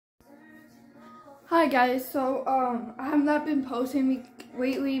Hi guys, so I have not been posting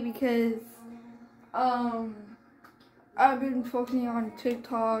lately because I've been focusing on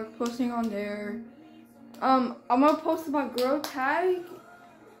TikTok, posting on there. I'm gonna post about girl tag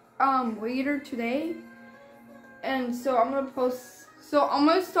later today, and so I'm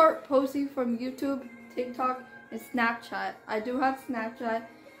gonna start posting from YouTube, TikTok, and Snapchat. I do have Snapchat,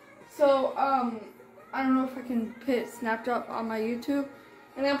 so I don't know if I can put Snapchat on my YouTube,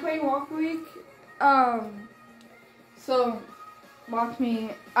 and I'm playing Walk Week. So watch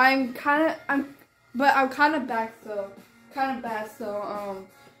me. I'm kind of back, so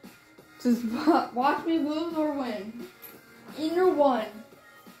just watch me lose or win. Either one.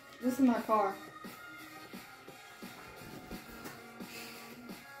 This is my car.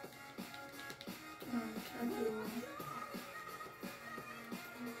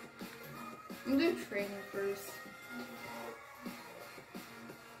 I'm gonna do training first.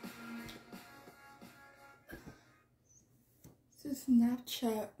 This is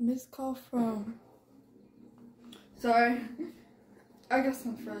Snapchat. Missed call from. Sorry. I got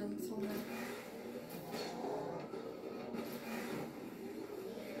some friends on there.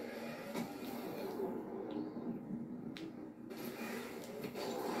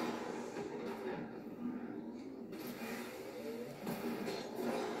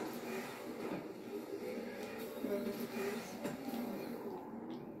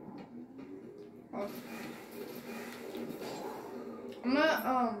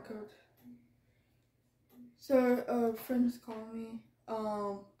 I'm gonna coach. So friends call me.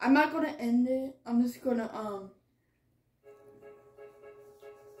 I'm not gonna end it. I'm just gonna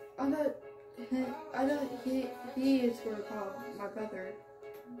he is gonna call my brother.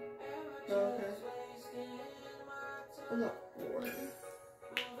 So okay. What's up, boy?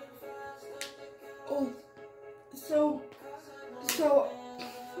 Oh,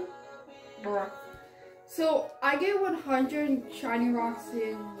 so I get 100 shiny rocks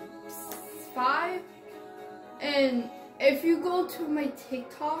in 5, and if you go to my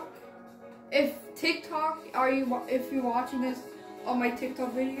TikTok, if you're watching this on my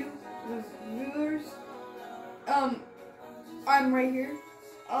TikTok video with viewers, I'm right here.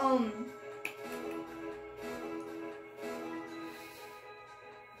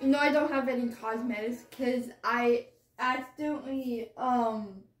 You know, I don't have any cosmetics because I accidentally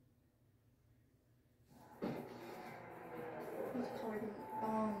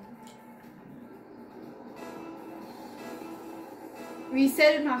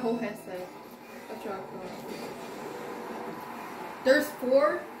resetted my whole headset. That's what I call it. There's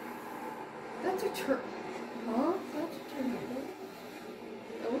 4. That's a huh? That's a tornado.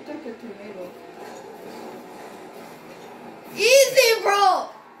 It looked like a tornado. Easy, bro!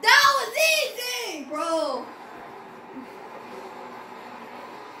 That was easy, bro!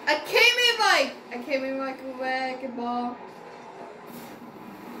 I came in like a wrecking ball.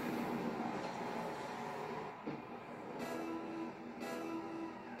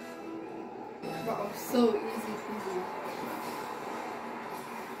 Wow, so easy peasy.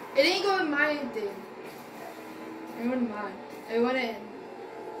 It ain't going my thing. It went mine. It went in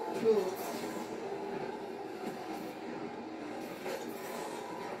rules.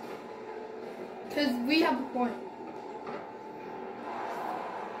 Cause we have a point.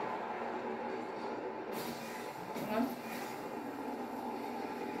 Huh?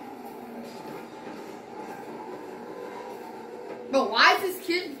 But why is this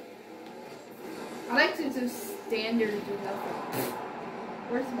kid? I like to just stand there and do nothing.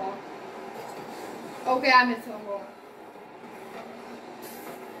 Where's the ball? Okay, I missed the ball.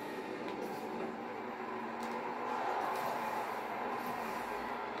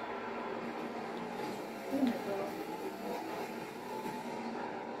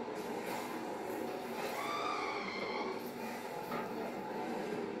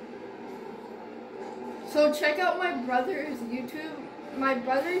 So check out my brother's YouTube. My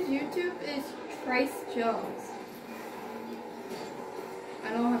brother's YouTube is Trace Jones.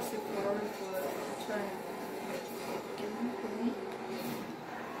 I don't have 6 hours, but I'm trying.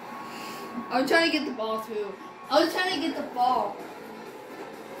 I'm trying to get the ball too. I was trying to get the ball.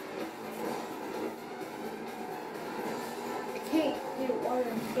 I can't get water.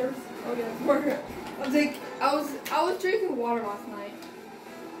 I'm thirsty. Oh yeah, water. I was drinking water last night.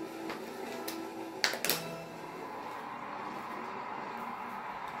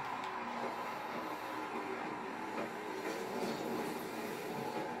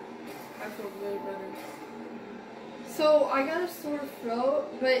 I feel really better. So I got a sore throat,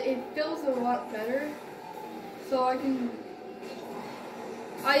 but it feels a lot better. So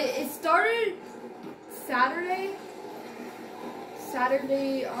it started Saturday,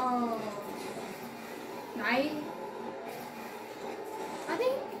 night. I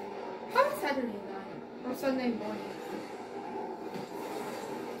think probably Saturday night or Sunday morning.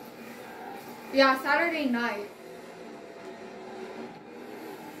 Yeah, Saturday night.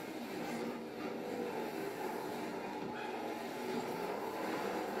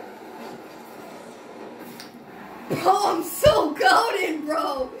 Bro, I'm so goated,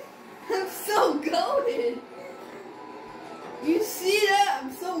 bro. I'm so goated. You see that?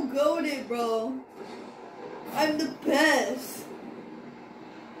 I'm so goated, bro. I'm the best.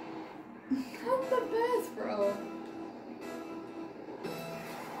 I'm the best, bro.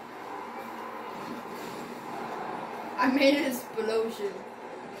 I made an explosion.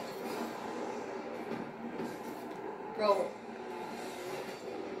 Bro.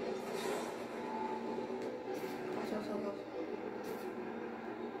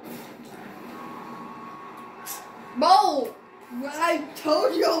 Bro! I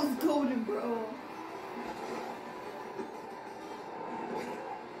told you I was golden, bro.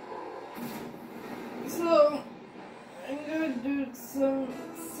 So, I'm gonna do some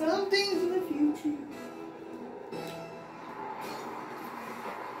things in the future.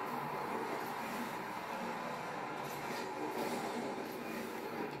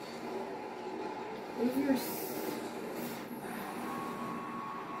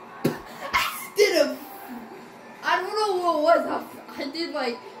 I don't know what it was. I did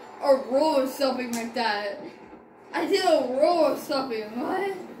like a roll or something like that. I did a roll or something.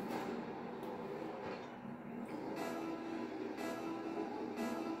 What?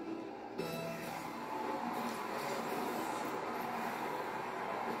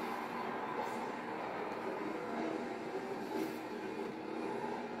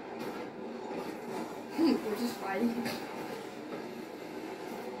 We're just fighting.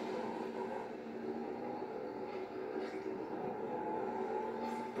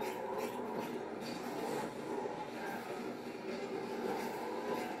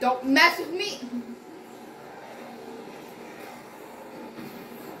 Don't mess with me.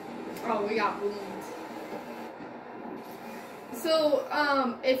 Oh, we got balloons. So,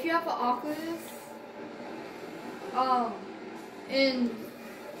 if you have an Oculus, and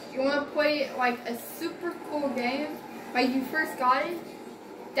you want to play like a super cool game, like you first got it,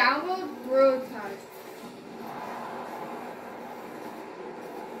 download Gorilla Tag.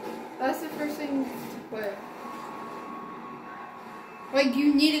 That's the first thing to play. Like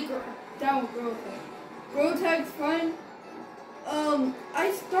you need to download Gorilla Tag. Gorilla Tag's fun.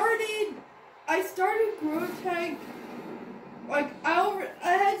 I started Gorilla Tag. Like I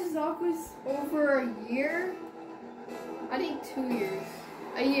had this Oculus over a year. I think 2 years.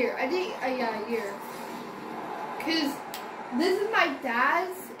 A year. I think yeah, a year. Cause this is my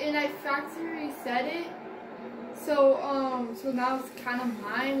dad's, and I factory set it. So so now it's kind of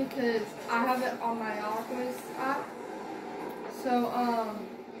mine because I have it on my Oculus app. So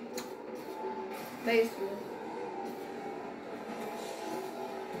basically.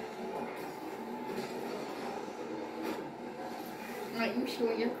 Like you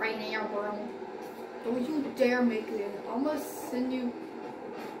showing it right now, bro. Don't you dare make it. I'm gonna send you.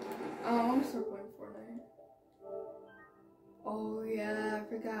 I'm gonna start playing Fortnite. Oh yeah, I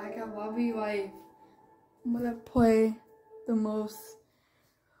forgot. I got Lobby Life. I'm gonna play the most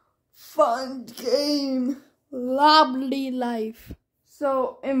fun game, Lobby Life.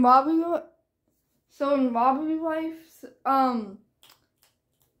 So in Lobby Life, I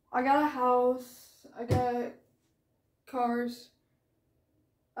got a house. I got cars.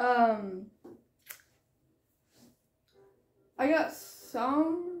 I got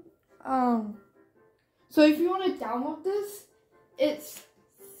some, so if you want to download this, it's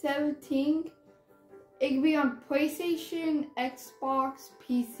 17. It can be on PlayStation, Xbox,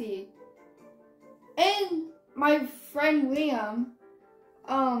 PC. And my friend Liam,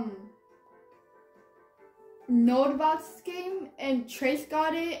 know about this game, and Trace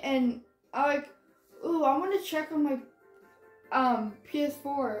got it, and I like, ooh, I want to check on my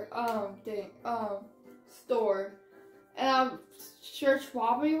PS4 store, and I searched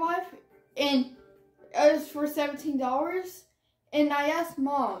Wobbly Life, and it was for $17. And I asked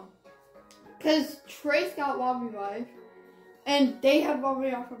Mom, cause Trace got Wobbly Life, and they have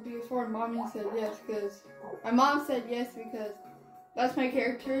Wobbly Life on PS4, and Mommy said yes, cause my mom said yes because that's my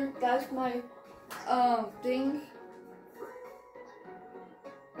character, that's my thing.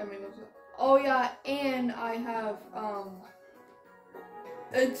 I mean, oh yeah, and I have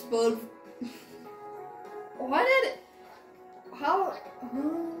Xbox. Why did it? How?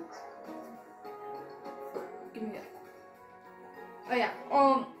 Give me that. Oh yeah.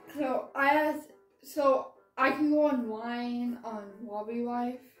 So I can go online on Lobby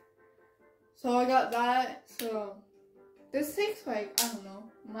Life. So I got that. So this takes like, I don't know.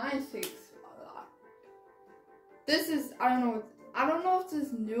 Mine takes a lot. This is, I don't know if this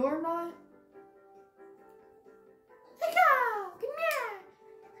is new or not. Echo, come here.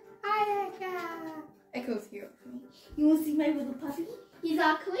 Hi, Echo. Echo's here for me. You want to see my little puppy? He's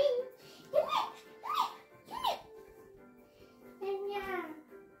all clean. Come here.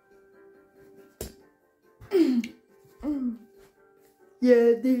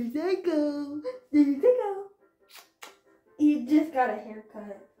 Yeah, there's Echo. There's Echo. He just got a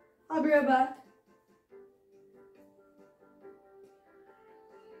haircut. I'll be right back.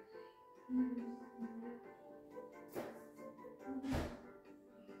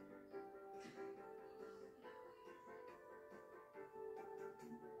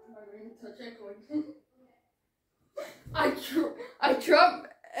 Touch Echo. I dropped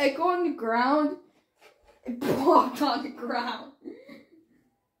Echo on the ground. It blocked on the ground.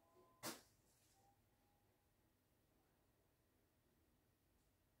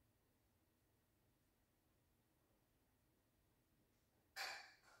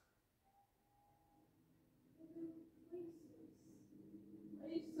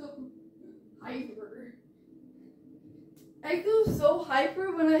 He's so hyper. Echo's so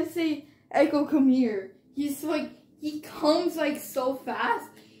hyper when I say, Echo, come here. He's like, he comes like so fast.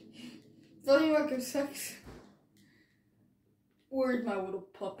 It's not even like a sex. Where's my little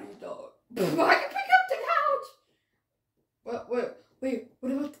puppy dog? I can pick up the couch. Wait,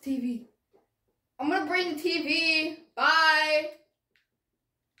 what about the TV? I'm gonna bring the TV. Bye.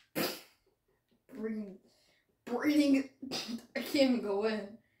 Breathing. I can't even go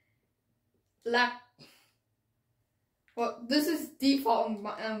in. Well, this is default in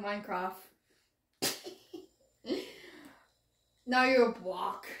Minecraft. Now you're a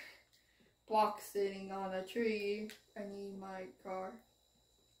block. Block sitting on a tree. I need my car.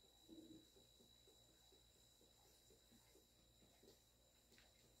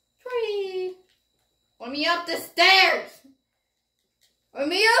 Tree! Let me up the stairs! Let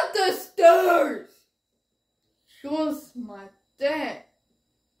me up the stairs! Shows my dad.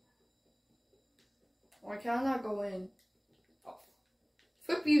 Why can I not go in? Oh.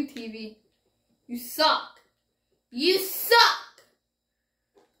 Flip you, TV. You suck. You suck!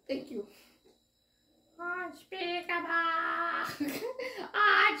 Thank you. Unspeakable!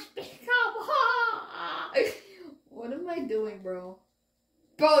 Unspeakable! What am I doing, bro?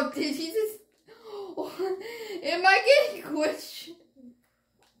 Bro, did he just... Am I getting glitched?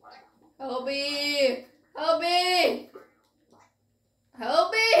 Help me! Help me!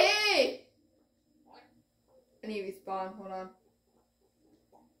 Help me! I need to respawn. Hold on.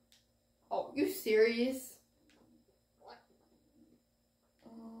 Oh, you serious?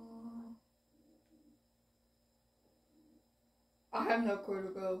 I have no clue to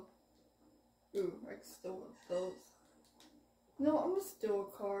go. Ooh, I can steal one of those. No, I'm gonna steal a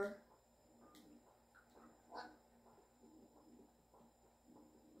car.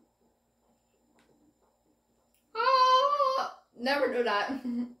 Ah! Never do that.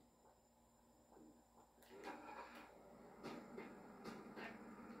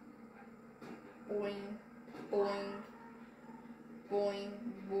 Boing, boing, boing,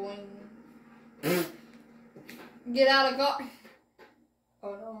 boing. Get out of car.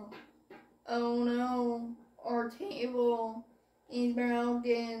 Oh no. Oh no. Our table is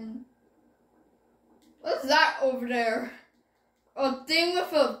broken. What's that over there? A thing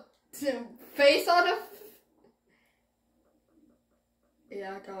with a face on it?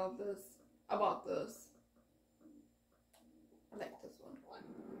 Yeah, I got this. I bought this. I like this one.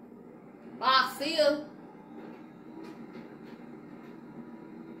 Ah, see ya.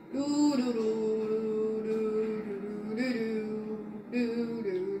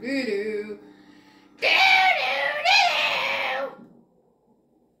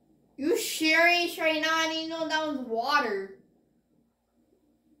 You serious right now? I didn't know that was water.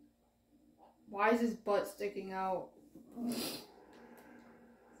 Why is his butt sticking out?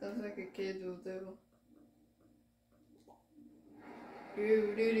 Sounds like a kid will do.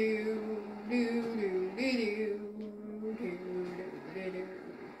 Do do do do do do do.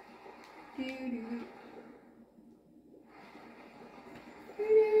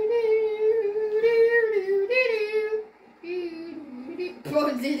 Bro,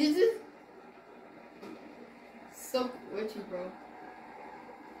 did you just so glitchy, bro?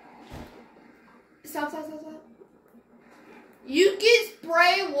 Stop. You can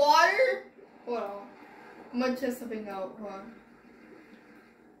spray water? Hold on. I'm gonna test something out. Hold on.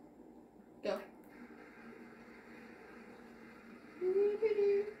 Go.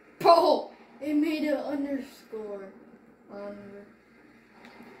 Bro, it made an underscore.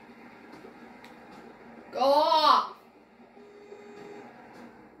 Go off!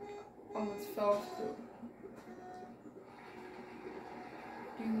 Almost fell through.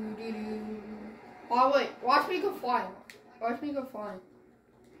 Oh wait, watch me go flying. Watch me go flying.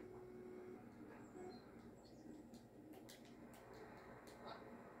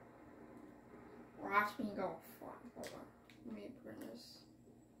 Watch me go flying. Hold on. Let me print this.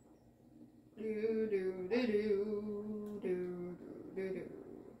 Do do do do do do do do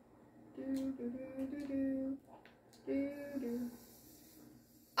do do do do do.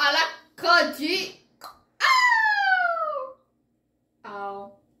 Alakaji. Ow!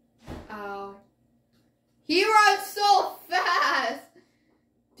 Ow. Ow. He runs so fast.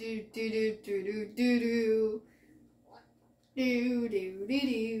 Do do do do do do do. Do do do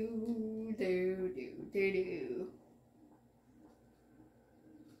do do do do do.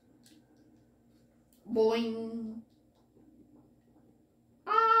 Boing.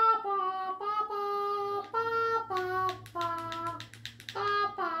 Ah ba ba ba ba ba ba ba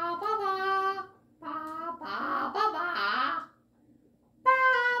ba ba ba ba ba ba ba.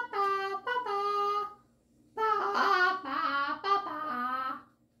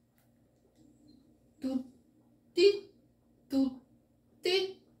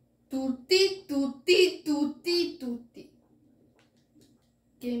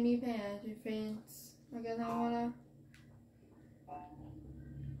 Give me pants. I guess I wanna.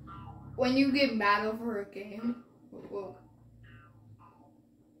 When you get mad over a game, whoa.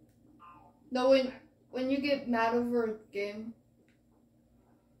 No, when you get mad over a game,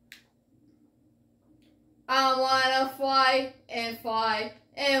 I wanna fly and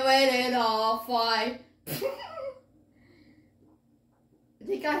let it all fly. I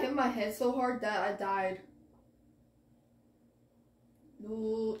think I hit my head so hard that I died.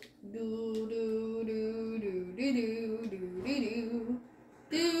 Do do do do do do do do do do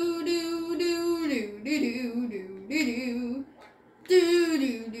do do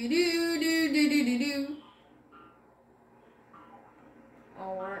do do do do do do do.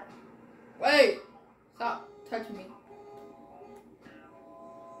 Alright. Wait! Stop touching me.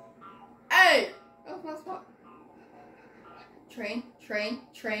 Hey! That was my spot. Train, train,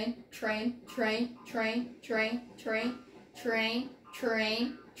 train, train, train, train, train, train, train,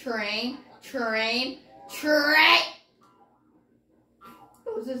 train, train, train, train.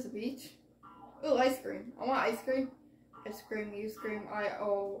 Oh, is this a beach? Oh, ice cream. I want ice cream. Ice cream, you scream.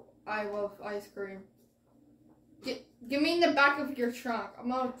 I love ice cream. Give me in the back of your trunk. I'm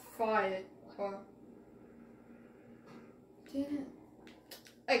gonna fry it. Damn it.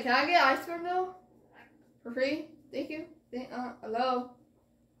 Hey, can I get ice cream though? For free? Thank you. Hello?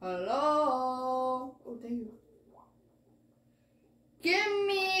 Hello? Oh, thank you. Give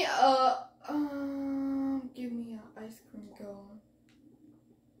me an ice cream cone.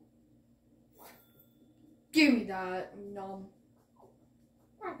 Give me that. Nom.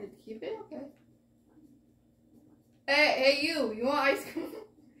 I could keep it, okay. Hey, you want ice cream?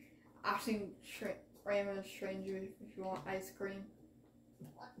 Asking random strangers if you want ice cream.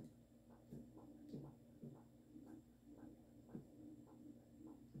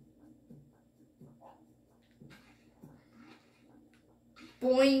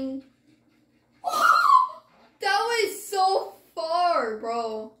 Boing. Oh, that was so far,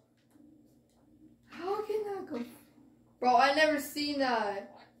 bro. How can that go? Bro, I never seen that.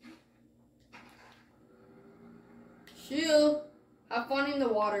 Chill. Have fun in the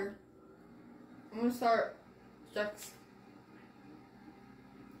water. I'm gonna start. Shucks.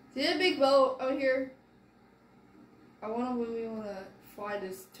 See the big boat out here? I really wanna fly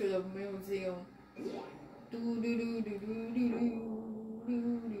this to the museum. Do do do do do do do.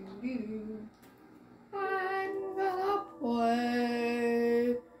 I'm gonna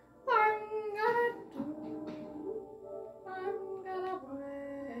play. I'm gonna play.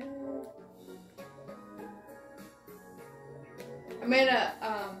 I made a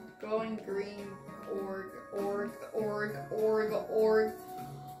glowing green org.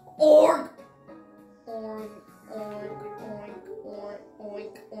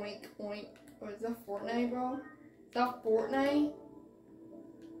 Oink. What is that, Fortnite, bro? Is that Fortnite?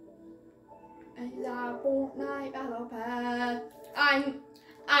 Is that Fortnite Battle Pass? I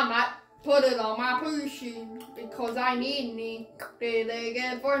might put it on my PC because I need me to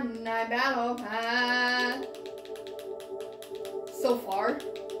get Fortnite Battle Pass. So far,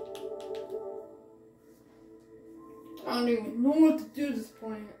 I don't even know what to do at this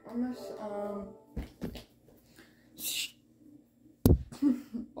point. I'm just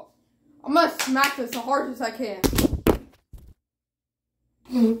I'm gonna smack this as hard as I can.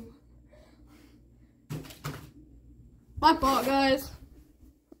 My fault, guys.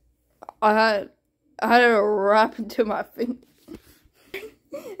 I I had it wrap into my finger.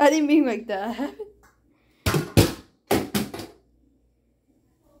 I didn't mean like that.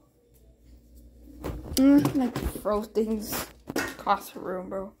 Like throw things across the room,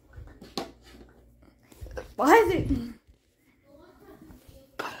 bro. Why is it?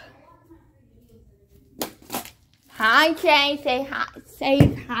 Hi, Trey. Say hi.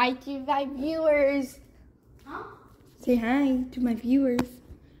 Say hi to my viewers. Huh? Say hi to my viewers.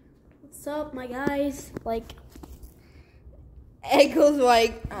 What's up, my guys? Like, Echo's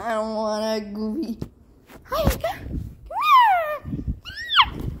like, I don't want a Goofy. Hi, Echo.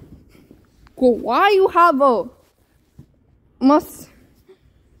 Well, why you have a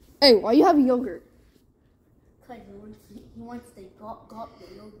Hey, why you have yogurt? cause he wants to gulp the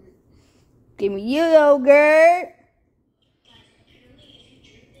yogurt. Give me your yogurt.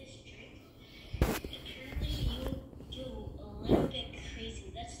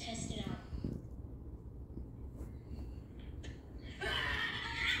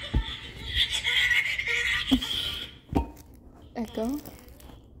 Echo,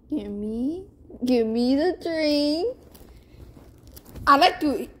 give me the drink. I like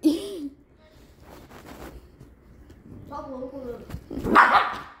to eat. Look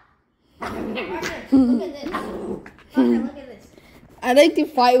at this. Look at this. I like to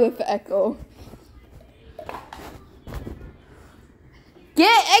fight with Echo.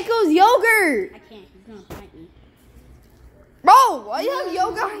 Get Echo's yogurt. I can't. He's gonna fight me. Bro, why you have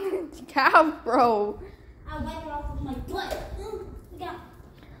yogurt on your calf, bro? I wipe it off with my butt. Yeah.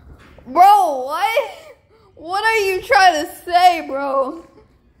 Bro, what? What are you trying to say, bro?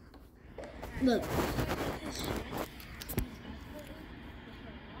 Look.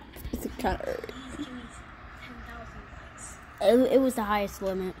 It's kind of It was the highest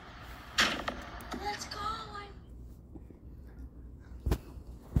limit. Let's go.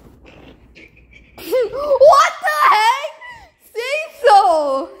 What the heck?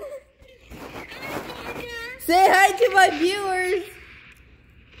 Cecil! Say hi to my viewers.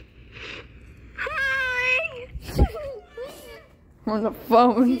 Hi. On the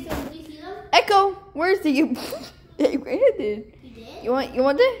phone. Did you see them? Echo, where's the you? Hey, Brandon. You did? You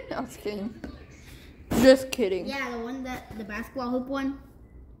want it? I was kidding. Just kidding. Yeah, the basketball hoop one.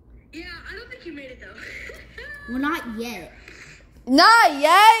 Yeah, I don't think you made it though. Well, not yet. Not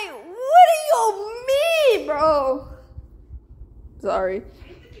yet. What do you mean, bro? Sorry.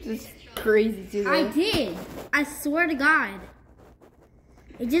 Just crazy today. I did. I swear to God.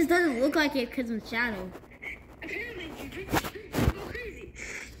 It just doesn't look like it because of shadow. Apparently, you drink this drink, you go crazy.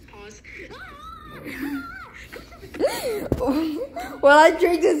 Pause. When I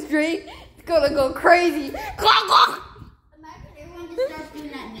drink this drink, it's gonna go crazy. Imagine everyone just starts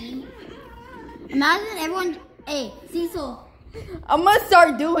doing that meme. Imagine everyone. Hey, Cecil. I'm gonna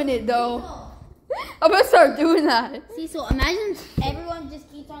start doing it though. I'm gonna start doing that. Cecil, imagine everyone just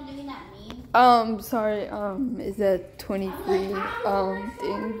keeps on doing that meme. Sorry, is that 23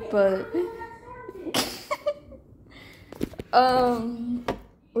 thing, but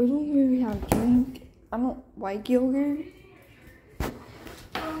we don't really have drink. I don't like yogurt.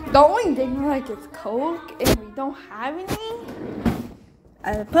 The only thing I like is Coke, and we don't have any.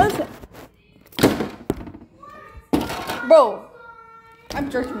 As opposed to, bro, I'm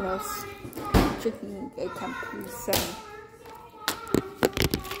drinking this. Drinking a Capri Sun.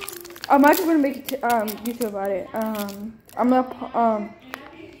 I'm actually gonna make a YouTube about it. I'm gonna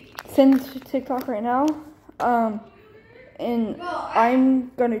send it to TikTok right now. And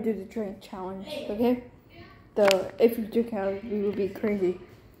I'm gonna do the drink challenge. Okay? If you drink out, we will be crazy.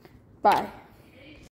 Bye.